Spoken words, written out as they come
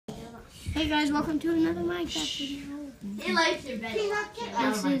Hey guys, welcome to another Minecraft video. He likes your bed.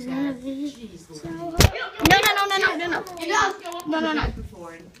 This is gonna be so hard.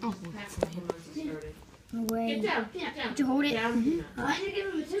 No way. Get down. Did you hold it? Why did you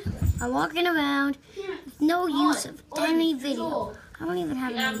give him a toothbrush? I'm walking around with no use of any video. I don't even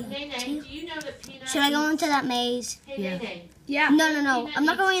have any video. Should I go into that maze? Yeah. No. I'm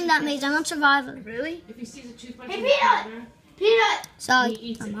not going in that maze. I'm on survival. Really? If he sees a toothbrush, hey, Peanut!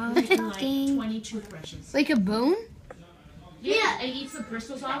 Sorry, I'm on talking. 20 toothbrushes. Like a bone? Yeah, and he eats the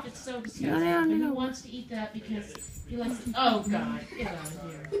bristles off. It's so disgusting. No. He wants to eat that because he likes to. Oh, God. Get out of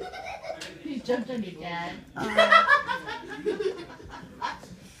here. He jumped on you, Dad.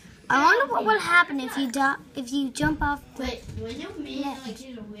 I wonder what will happen if you jump off the... Wait, was you mean like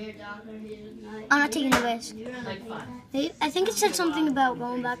he's a weird dog or he's not? I'm not taking the risk. You're like fun. I think it said something about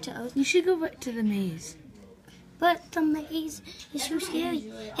going back to Earth. You should go back to the maze. But the maze is so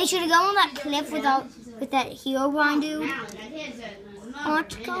scary. Hey, should I go on that cliff with that Herobrine dude? I want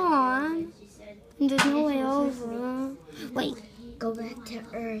to go on. And there's no way over. Wait, go back to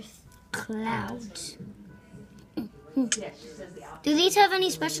Earth. Clouds. Do these have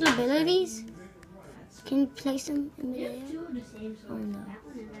any special abilities? Can you place them in the air? Or no?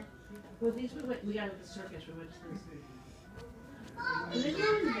 Well, these we got at the circus.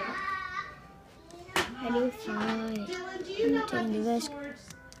 How do you fly? Dylan, do you know about these swords?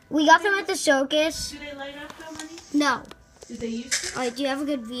 We got them at the circus. Do they light up though, honey? No. Did they used to? Alright, do you have a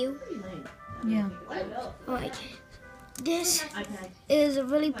good view? Yeah. Alright. This is a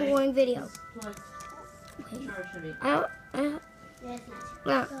really boring video. I think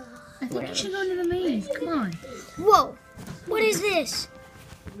you should go to the maze. Come on. Whoa! What is this?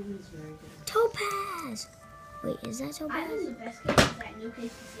 Topaz! Wait, is that Topaz? I think the best case is that no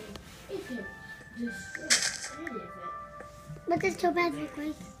case to say if you just any of it. What does Topaz look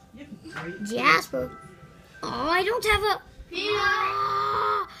like? Jasper. Oh, I don't have a...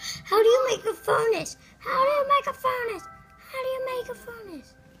 Ah, how do you make a furnace? How do you make a furnace? How do you make a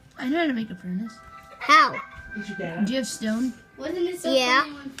furnace? I know how to make a furnace. How? Do you have stone? Wasn't it so Yeah.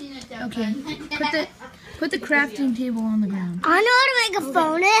 funny when Peanut jumped Okay. on? Put the crafting table on the ground. I know how to make a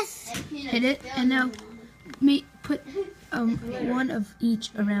furnace. Hit it, and now put one of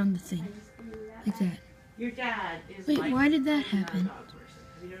each around the thing, like that. Your dad is Wait, like why did that happen?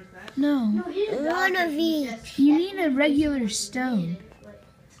 No, One of each. you need a regular stone.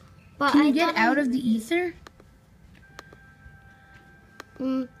 But Can I you get thought out of the ether?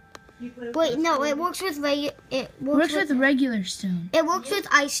 Wait, no, it works with Works with regular stone. It works with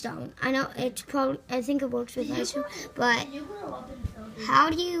ice stone. I know it's probably. I think it works with ice stone. But how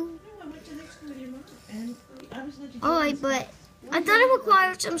do you? Alright, but I thought it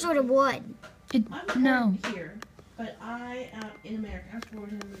required some sort of wood. No. here, but I in America. I was born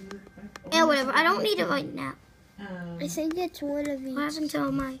in Yeah, whatever. I don't need it right now. I think it's one of each. What happened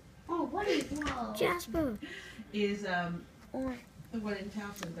to my Oh, what is whoa? Jasper? Is the one in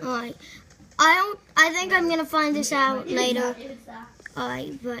Towson. Alright. I think I'm gonna find this out later.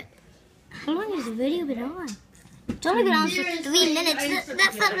 Alright, but how long has the video been on? It's only been on for 3 minutes.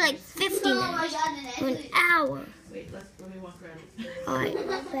 That felt like 50 minutes. Or an hour. Wait, let me walk around. Alright.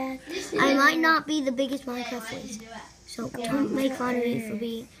 I might not be the biggest Minecraft player, so don't make fun of me for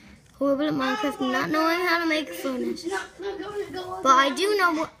being horrible at Minecraft and not knowing how to make a furnace. But I do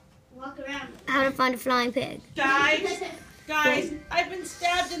know how to find a flying pig. Guys, I've been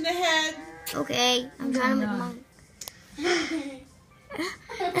stabbed in the head. Okay, I'm trying to make mine.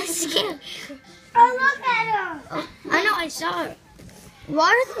 That's scary. Oh, look at her! Oh, I know, I saw her.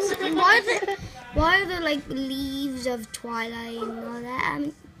 Why are there like leaves of Twilight and all that? I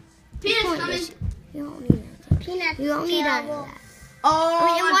mean, Peanut's you don't need that. You don't need any of that. Oh, I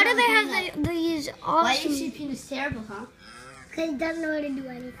mean, why do they have these Why do you awesome... say Peanut's terrible, huh? Because he doesn't know how to do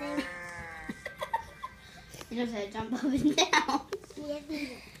anything. He knows how to jump up and down.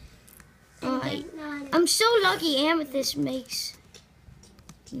 Alright. I'm so lucky Amethyst makes...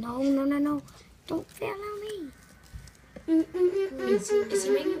 No. Don't fail on me. Is he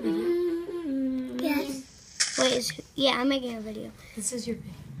making a video? Yes. Wait, yeah, I'm making a video. This is your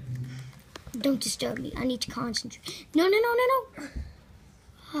video. Don't disturb me. I need to concentrate. No.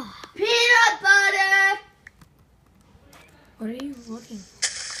 Peanut butter! What are you looking?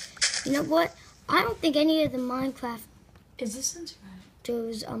 You know what? I don't think any of the Minecraft Is this in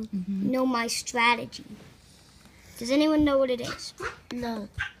know my strategy. Does anyone know what it is? No.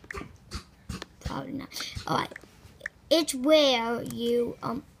 Probably not. Alright. It's where you,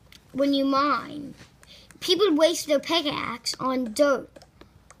 when you mine, people waste their pickaxe on dirt.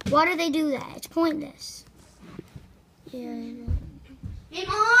 Why do they do that? It's pointless. Yeah, I know. Hey,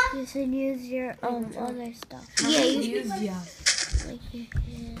 Mom? You should use your other stuff. Yeah, yeah.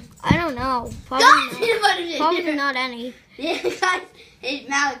 I don't know. Probably not any. Yeah, guys. Hey,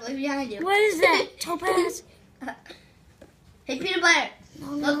 Malik, look behind you. What is that? Topaz? Hey, peanut butter.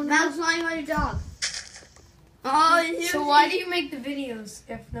 Look, Malik's lying on your dog. Oh, So why do you make the videos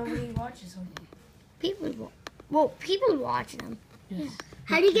if nobody watches them? People watch them. Yes.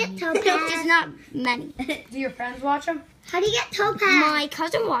 How do you get Topaz? Just not many. Do your friends watch them? How do you get Topaz? My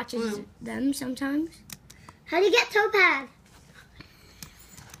cousin watches them sometimes. How do you get Topaz?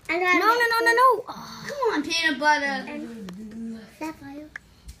 No. Oh. Come on, peanut butter. Sapphire.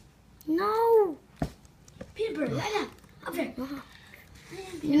 No. Peanut butter, right now. Up there.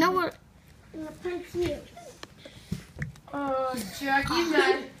 You know what? Oh, Jackie,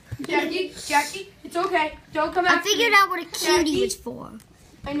 man. Jackie, it's okay. Don't come I after figured me. out what a cutie is for.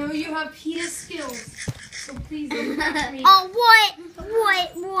 I know you have PETA skills, so please don't come after me. Oh, what?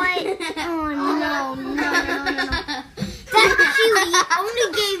 Oh, no. That cutie only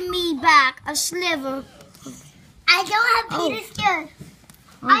gave me back a sliver. I don't have Peter's skills.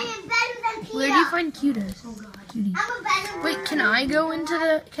 I am better than Peter. Where do you find cuties? Cuties. I'm a better Wait, can I go into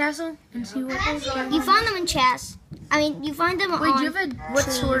the castle and see what those are? You find them in chests. I mean, you find them Wait, on do you have what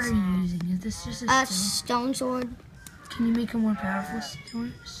sword are you using? Is this just a a stone sword. Can you make a more powerful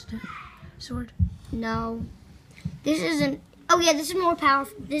sword? No. This isn't. Oh, yeah, this is more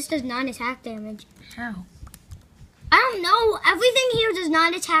powerful. This does 9 attack damage. How? I don't know. Everything here does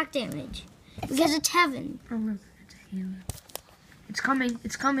 9 attack damage. Because it's heaven. Oh, look. It's a halo. It's coming.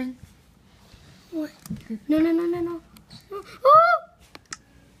 It's coming. What? No. Oh!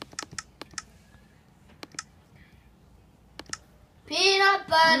 Peanut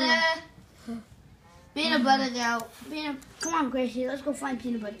butter. Peanut butter now. Come on, Gracie. Let's go find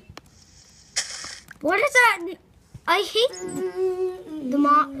peanut butter. What is that? I hate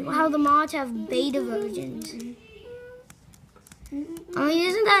how the mods have beta versions. I mean,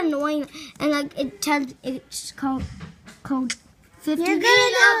 isn't that annoying? And like it's called 50. Peanut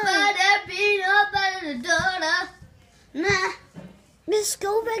butter, daughter. Nah. Let's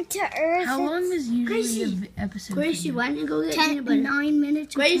go back to Earth. How long is usually an episode? Gracie, why don't you go get 9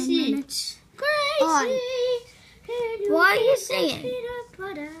 minutes. Or 10 Gracie. minutes. Gracie. Why are you singing? Peanut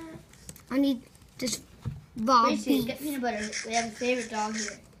butter. I need this raw Gracie, beef. get peanut butter. We have a favorite dog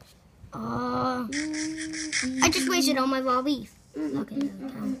here. I just wasted all my raw beef. Okay.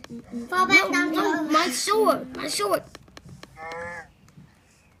 Fall back down to my sword.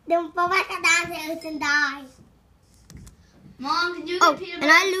 Don't fall back down to Earth and die. Mom, can you get Oh, peanut and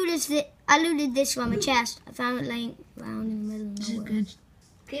butter? I looted this from a chest. I found it laying around in the middle of Is it nowhere. good?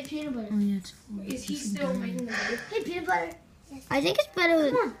 Get peanut butter. Oh, yeah, it's full. Is he still making the video? Hey, peanut butter. I think it's better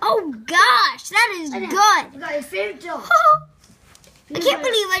than... Oh, gosh, that is good. You got your favorite dog. I can't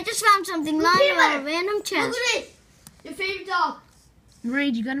believe I just found something lying on a random Look chest. at this. Your favorite dog.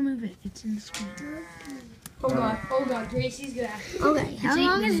 Rage, you gotta move it. It's in the screen. Hold on. Gracie's gonna ask. Okay, how 8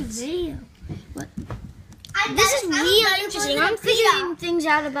 long is minutes. the video? This is real interesting. I'm figuring things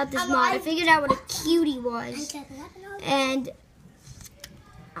out about this mod. I figured out what a cutie was. And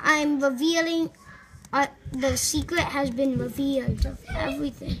I'm revealing... the secret has been revealed of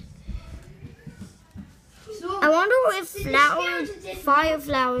everything. I wonder if fire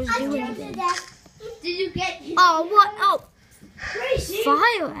flowers do anything. Did you get Oh, what? Oh, Gracie?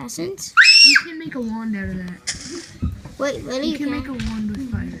 fire essence. You can make a wand out of that. Wait, really? You can make a wand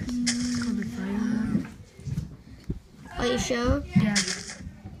with fire essence. It's called a fire wand. Are you sure? Yeah,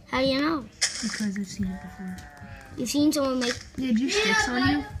 How do you know? because I've seen it before. You've seen someone make... Yeah, do you have sticks on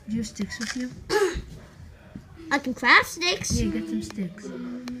you? Do you have sticks with you? I can craft sticks. Yeah, get some sticks.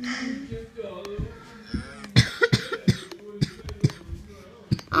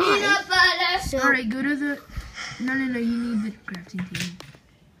 Peanut butter. So, Alright, go to the... No, you need the crafting table.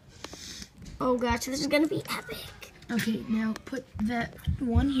 oh gosh, this is gonna be epic. Okay, now put that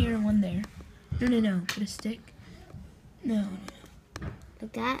one here and one there. No. Put a stick. No.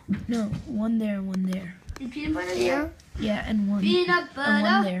 Like that. No, one there and one there. Is peanut butter here? Yeah, and one. Peanut And one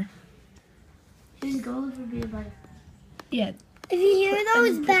butter. there. Just go look for peanut butter. Yeah, If you hear and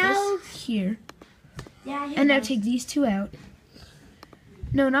those put bells, this here. Yeah, And now take these two out.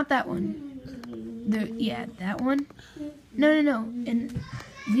 No, not that one. That one. No. And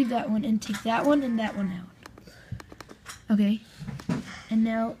leave that one and take that one and that one out. Okay. And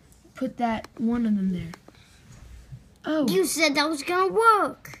now put that one of them there. Oh, you said that was gonna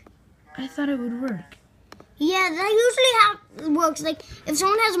work. I thought it would work. Yeah, that usually how it works. Like, if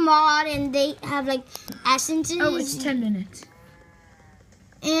someone has a mod and they have, like, essences. Oh, it's 10 minutes.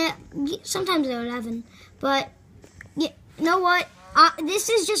 And sometimes they're 11. But, yeah, you know what? This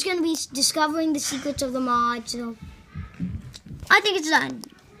is just going to be discovering the secrets of the mod, so I think it's done.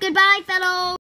 Goodbye, fellows.